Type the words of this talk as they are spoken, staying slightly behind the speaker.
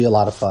Be a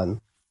lot of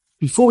fun.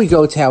 Before we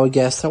go to our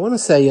guest, I want to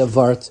say a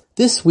vart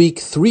this week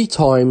 3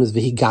 times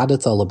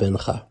v'higadat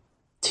alabincha.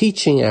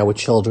 Teaching our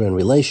children,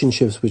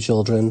 relationships with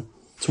children.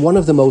 It's one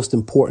of the most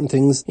important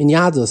things in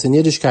Yadus, in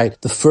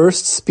Yiddishkeit. The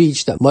first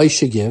speech that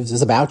Moshe gives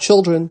is about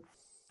children.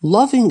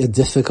 Loving a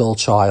difficult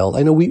child.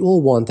 I know we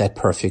all want that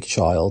perfect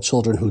child.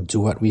 Children who do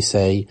what we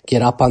say,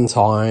 get up on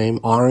time,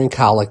 aren't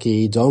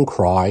colicky, don't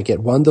cry, get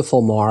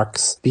wonderful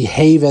marks,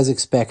 behave as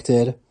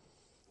expected.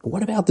 But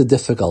what about the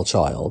difficult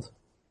child?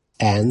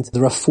 And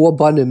there are 4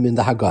 banim in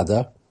the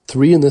Haggadah,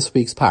 3 in this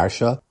week's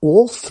Parsha.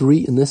 All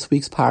 3 in this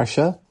week's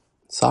Parsha.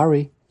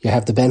 Sorry. You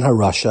have the Ben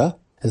HaRasha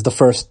as the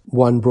first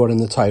one brought in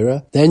the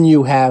Torah. Then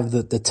you have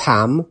the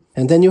Tam.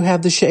 And then you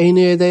have the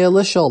She'eni Yedei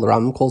Elishal. The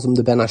Rambam calls him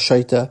the Ben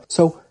HaShaita.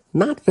 So,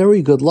 not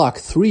very good luck.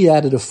 3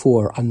 out of the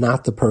 4 are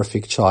not the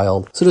perfect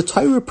child. So the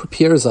Torah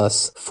prepares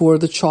us for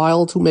the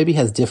child who maybe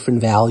has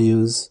different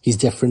values. He's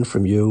different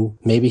from you.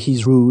 Maybe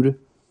he's rude.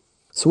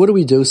 So what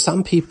do?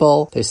 Some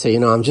people, they say,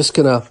 I'm just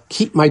gonna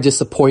keep my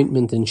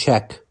disappointment in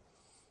check.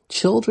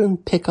 Children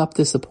pick up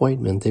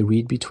disappointment. They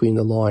read between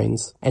the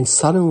lines. And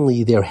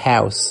suddenly their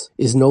house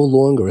is no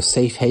longer a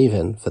safe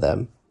haven for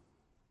them.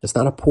 It's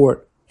not a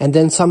port. And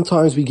then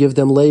sometimes we give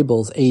them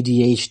labels,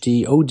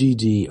 ADHD,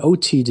 ODD,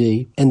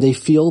 OTD, and they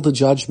feel the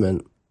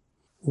judgment.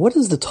 What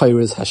is the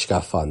Torah's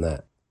hashkafa on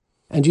that?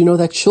 And you know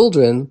that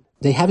children,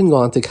 they haven't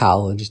gone to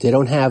college. They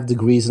don't have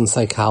degrees in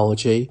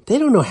psychology. They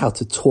don't know how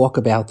to talk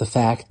about the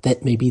fact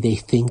that maybe they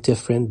think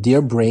different.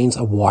 Their brains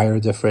are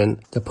wired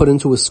different. They're put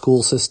into a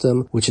school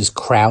system, which is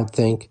crowd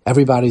think.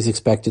 Everybody's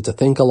expected to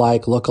think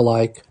alike, look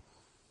alike.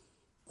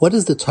 What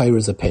is the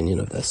Torah's opinion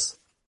of this?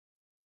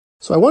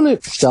 So I want to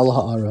shtel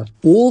ha'ara.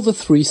 All the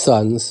 3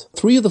 sons,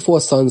 3 of the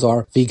 4 sons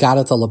are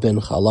v'higadat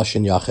alabincha,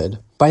 lashon yachid.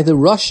 By the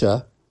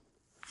Rasha,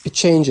 it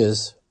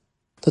changes.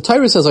 The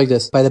Torah says like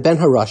this, by the Ben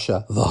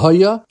HaRasha,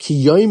 v'haya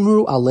ki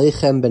yoimru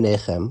aleichem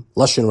benechem,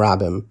 lashon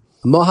rabim,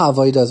 moha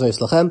avoda zois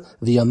lachem,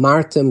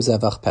 v'yamartem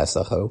zevach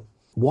pesachu.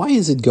 Why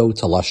does it go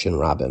to lashon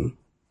rabim?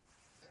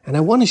 And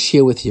I want to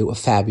share with you a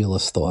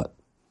fabulous thought.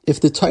 If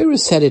the Torah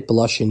said it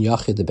b'lashon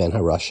yachid the Ben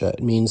HaRasha,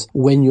 it means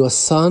when your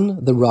son,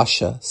 the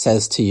Rasha,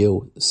 says to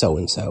you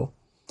so-and-so,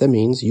 that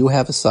means you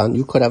have a son,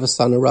 you could have a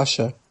son, a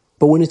Rasha.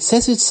 But when it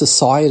says it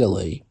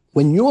societally,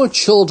 when your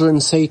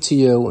children say to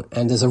you,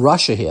 and there's a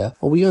Rasha here,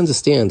 well, we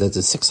understand that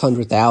the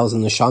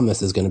 600,000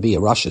 neshamas is going to be a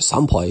Rasha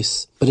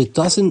someplace, but it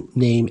doesn't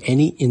name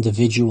any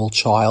individual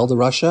child a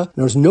Rasha.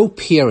 There's no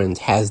parent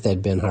has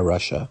that Ben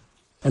HaRasha.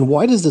 And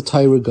why does the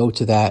Torah go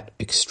to that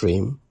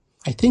extreme?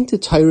 I think the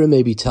Torah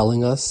may be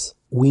telling us,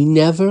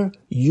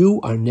 you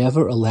are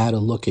never allowed to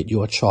look at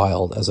your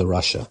child as a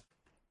Rasha.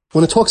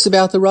 When it talks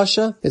about the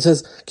Rasha, it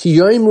says, Ki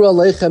yoimru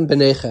aleichem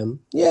benechem.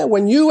 Yeah,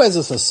 when you as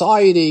a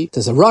society,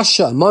 there's a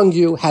Rasha among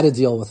you, how to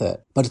deal with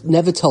it. But it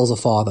never tells a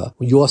father,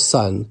 your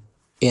son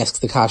asks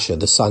the kasha,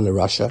 the son of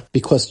Rasha,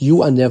 because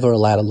you are never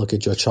allowed to look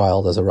at your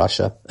child as a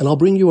Rasha. And I'll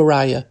bring you a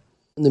raya.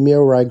 In the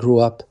mirror where I grew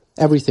up,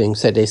 everything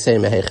said they say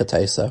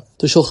mehechatesa.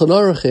 The Shulchan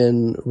Aruch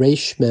in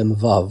Reish Mem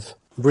Vav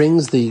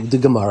brings the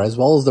Gemara as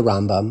well as the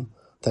Rambam,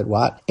 that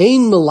what?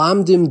 Ein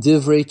melamdim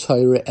divrei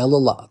Torah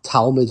ela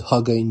Talmud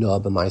Hagain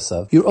noah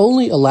b'maisav. You're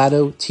only allowed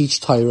to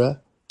teach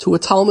Torah to a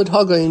Talmud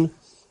Hagain.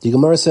 The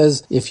Gemara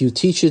says if you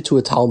teach it to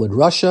a Talmud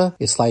Rasha,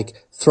 it's like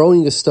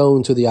throwing a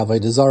stone to the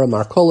Avodah Zarah,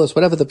 Markolis,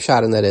 whatever the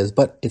pshat in that is,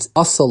 but it's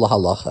asal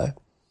lahalacha.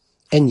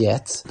 And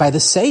yet, by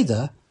the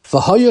Seder, the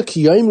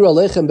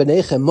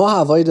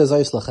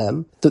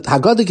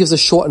Haggadah gives a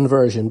shortened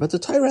version, but the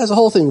Torah has a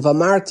whole thing. You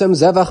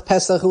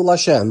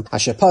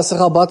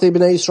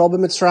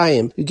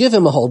give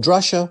him a whole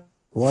drasha.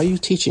 Why are you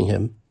teaching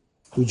him?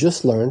 We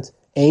just learned,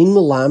 and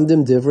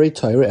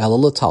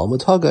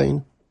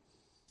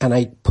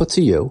I put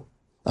to you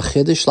a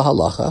chiddush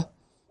lahalacha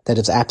that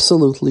it's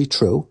absolutely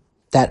true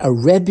that a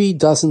Rebbe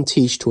doesn't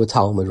teach to a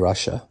Talmud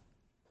Rasha,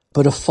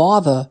 but a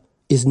father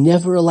is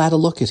never allowed to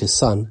look at his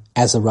son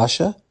as a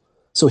Rasha.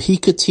 So he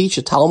could teach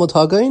a Talmud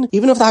Hagain,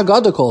 even if the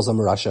Haggadah calls him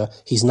a Rasha.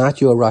 He's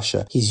not your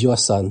Rasha. He's your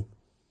son.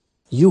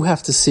 You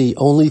have to see,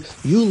 only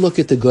you look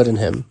at the good in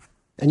him.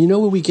 And you know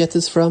where we get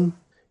this from?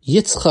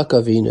 Yitzchak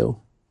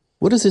Avinu.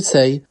 What does it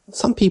say?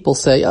 Some people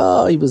say,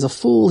 he was a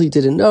fool, he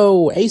didn't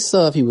know,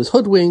 Esav, he was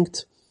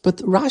hoodwinked. But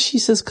Rashi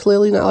says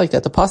clearly not like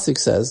that. The pasuk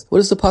says, what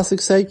does the pasuk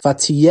say?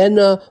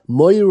 Vatiyena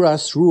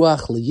moiras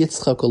ruach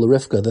leYitzchak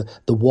u'leRivka,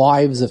 the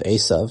wives of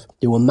Esav.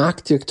 They were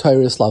maktir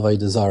Torahs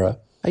lavayda zara.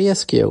 I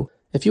ask you,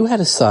 if you had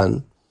a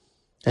son,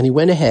 and he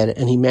went ahead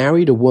and he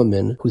married a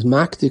woman who's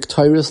maktik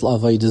Torahs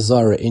lavayda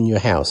zara in your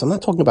house. I'm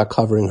not talking about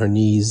covering her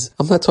knees.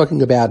 I'm not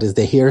talking about is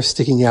the hair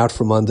sticking out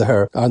from under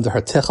her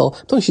tichel.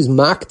 I'm talking she's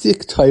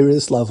maktik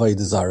Torahs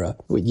lavayda zara.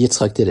 What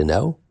Yitzchak didn't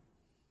know.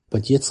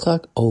 But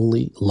Yitzchak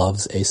only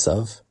loves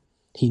Esav.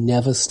 He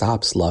never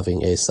stops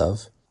loving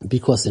Esav.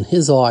 Because in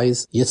his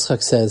eyes,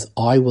 Yitzchak says,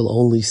 I will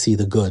only see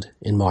the good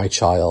in my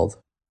child.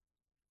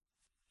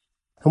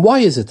 And why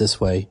is it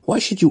this way? Why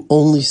should you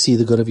only see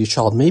the good of your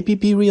child? Maybe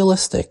be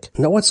realistic.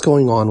 Know what's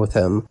going on with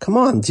him. Come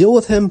on, deal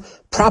with him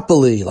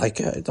properly.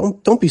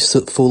 Don't be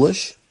so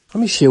foolish. Let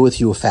me share with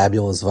you a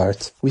fabulous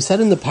vart. We said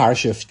in the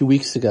parsha a few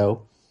weeks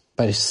ago,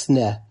 by the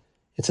Sneh,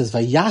 it says,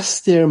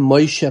 Vayaster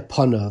Moshe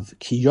Panav,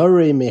 ki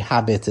yoreh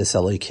mehabet es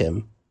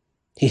Elokim.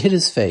 He hid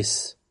his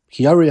face.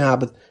 Ki yoreh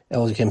mehabet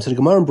Elokim. So the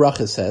Gemara in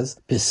Bracha says,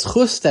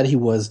 B'schus that he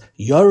was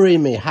yoreh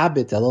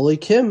mehabet el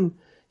Elokim,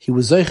 he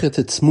was zoichet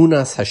to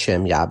tzmunas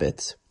Hashem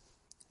yabet.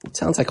 It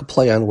sounds like a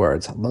play on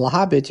words.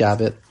 Malahabit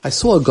yabet. I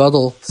saw a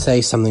gadol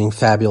say something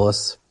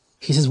fabulous.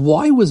 He says,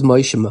 why was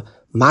Moshe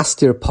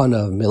Master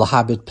Panav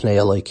Milahabit Pnei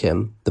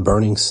Elokim, the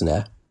burning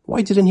sneh?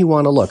 Why didn't he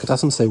want to look? It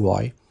doesn't say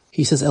why.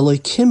 He says,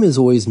 Elokim is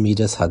always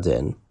Midas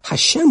Hadin.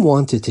 Hashem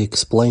wanted to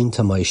explain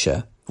to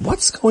Moshe,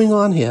 what's going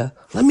on here?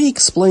 Let me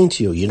explain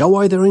to you. You know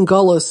why they're in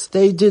Gullus?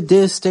 They did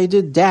this, they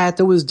did that,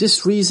 there was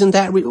this reason,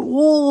 that reason,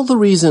 all the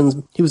reasons.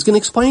 He was going to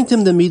explain to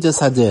him the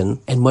Midas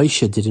Hadin, and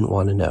Moshe didn't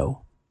want to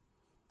know.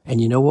 And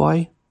you know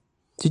why?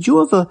 Did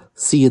you ever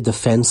see a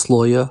defense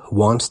lawyer who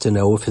wants to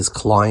know if his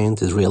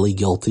client is really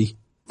guilty?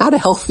 Not a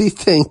healthy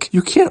thing.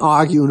 You can't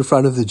argue in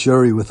front of the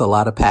jury with a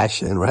lot of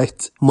passion,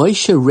 right?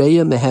 Moshe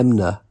Reya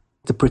Mehemna,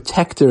 the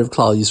protector of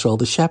Klal Yisrael,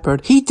 the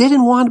shepherd, he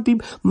didn't want to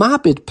be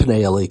Mabit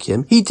Pnei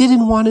Elokim. He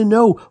didn't want to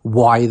know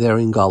why they're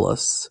in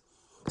Gullus.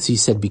 So he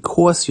said,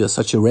 because you're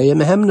such a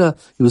Reya Mehemna,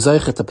 you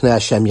zeichet to Pnei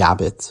Hashem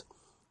Yabit.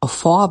 A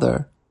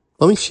father,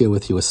 let me share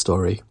with you a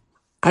story.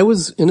 I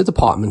was in a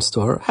department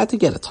store, had to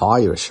get a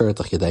tie or a shirt,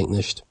 like you denk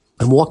nicht.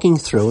 I'm walking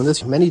through, and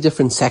there's many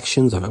different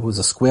sections of it. It was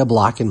a square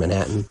block in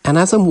Manhattan. And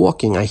as I'm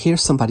walking, I hear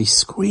somebody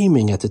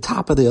screaming at the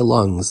top of their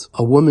lungs,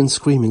 a woman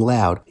screaming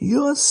loud,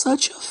 "You're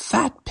such a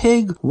fat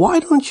pig. Why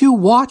don't you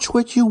watch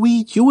what you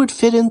eat? You would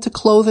fit into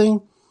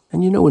clothing."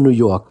 And you know, in New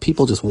York,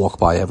 people just walk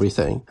by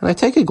everything. And I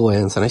take a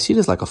glance, and I see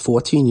there's like a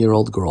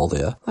 14-year-old girl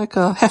there, like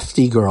a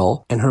hefty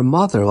girl. And her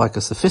mother, like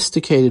a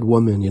sophisticated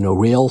woman,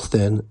 rail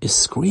thin, is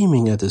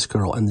screaming at this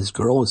girl. And this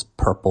girl is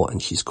purple, and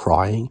she's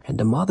crying. And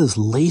the mother's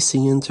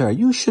lacing into her,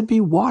 "You should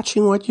be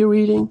watching what you're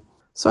eating."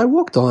 So I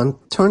walked on,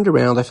 turned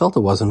around, I felt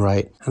it wasn't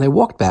right. And I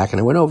walked back, and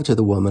I went over to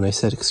the woman. I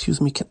said, "Excuse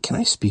me, can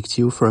I speak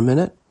to you for a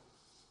minute?"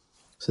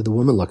 So the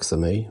woman looks at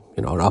me,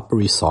 an Upper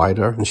East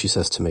Sider, and she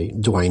says to me,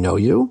 "Do I know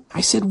you?"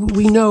 I said,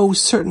 "We know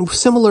certain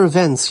similar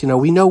events,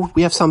 we know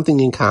we have something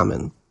in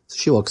common." So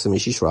she looks at me,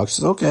 she shrugs, she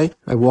says, "Okay."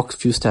 I walked a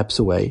few steps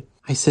away.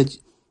 I said,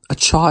 a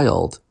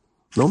child,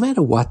 no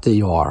matter what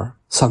they are,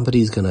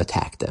 somebody's going to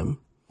attack them.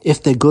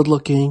 If they're good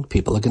looking,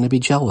 people are going to be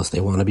jealous. They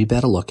want to be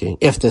better looking.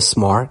 If they're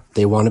smart,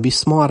 they want to be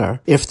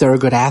smarter. If they're a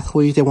good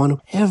athlete,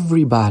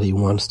 everybody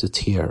wants to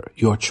tear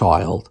your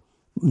child,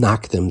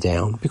 knock them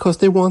down, because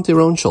they want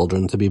their own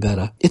children to be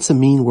better. It's a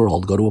mean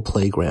world. Go to a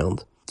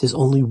playground. There's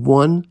only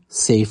one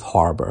safe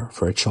harbor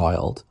for a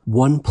child,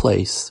 one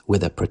place where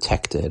they're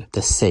protected,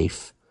 they're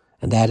safe,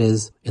 and that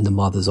is in the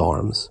mother's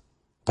arms,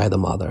 by the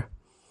mother.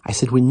 I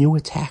said, when you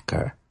attack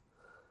her,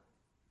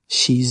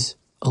 she's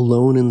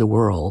alone in the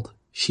world.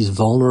 She's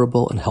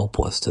vulnerable and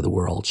helpless to the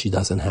world. She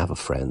doesn't have a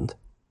friend.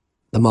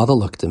 The mother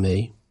looked at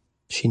me.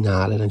 She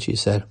nodded and she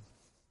said,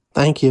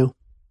 "Thank you."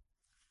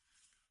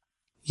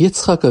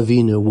 Yitzchak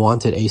Avinu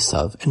wanted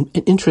Esav, and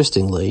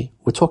interestingly,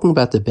 we're talking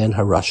about the Ben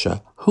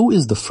HaRasha. Who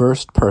is the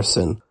first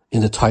person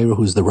in the Torah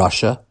who's the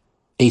Rasha?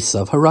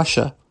 Esav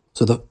HaRasha.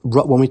 So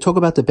when we talk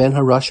about the Ben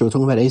HaRasha, we're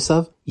talking about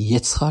Esav.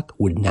 Yitzchak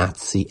would not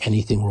see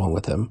anything wrong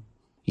with him.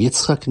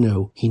 Yitzchak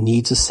knew he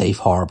needs a safe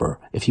harbor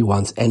if he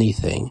wants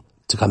anything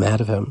to come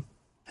out of him.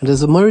 And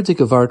there's a Murdik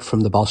Avart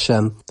from the Baal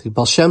Shem. The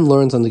Baal Shem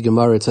learns on the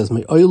Gemara, it says,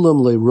 the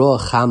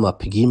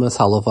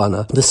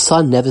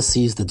sun never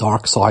sees the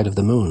dark side of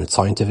the moon. It's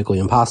scientifically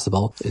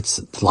impossible. It's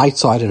the light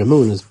side of the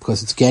moon is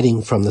because it's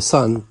getting from the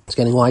sun. It's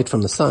getting light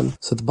from the sun.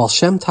 So the Baal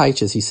Shem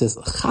teaches, he says,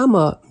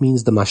 Chama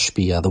means the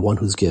mashpia, the one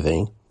who's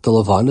giving. The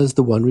Levana is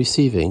the one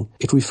receiving.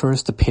 It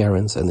refers to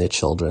parents and their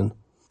children.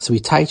 So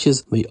he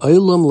teaches,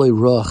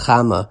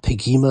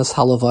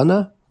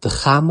 the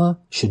Chama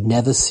should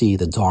never see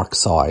the dark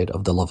side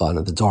of the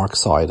Levana, the dark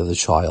side of the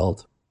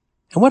child.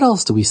 And what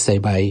else do we say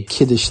by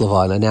Kiddush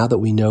Levana now that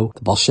we know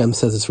the Baal Shem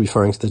says it's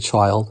referring to the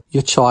child?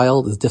 Your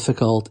child is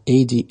difficult,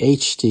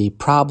 ADHD,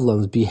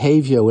 problems,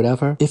 behavior,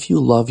 whatever. If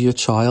you love your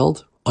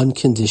child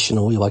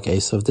unconditionally, like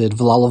Esav did,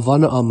 V'la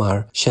Levana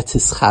Amar,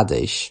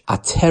 shetischadesh,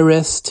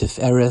 ateres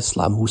tiferes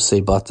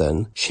lamuse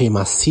batan,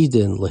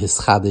 shemasidin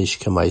lehischadesh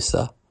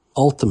kemaisa.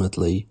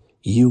 Ultimately,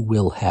 you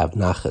will have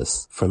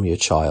nachas from your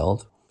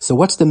child. So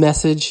what's the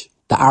message?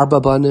 The Arba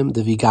Banim,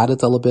 the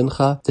Vigadat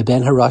Alabincha, the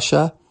Ben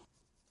HaRasha?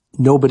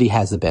 Nobody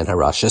has a Ben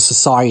HaRasha.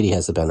 Society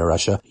has a Ben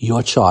HaRasha.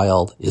 Your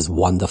child is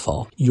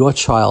wonderful. Your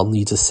child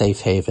needs a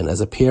safe haven. As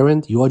a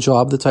parent, your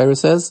job, the Torah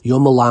says, your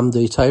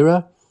Malamdei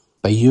Torah,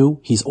 by you,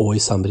 he's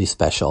always somebody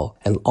special.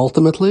 And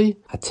ultimately,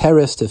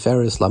 Ateres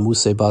Teferes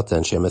Lamuse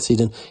Batan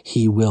Shemasidin,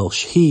 she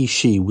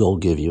will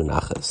give you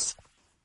nachas.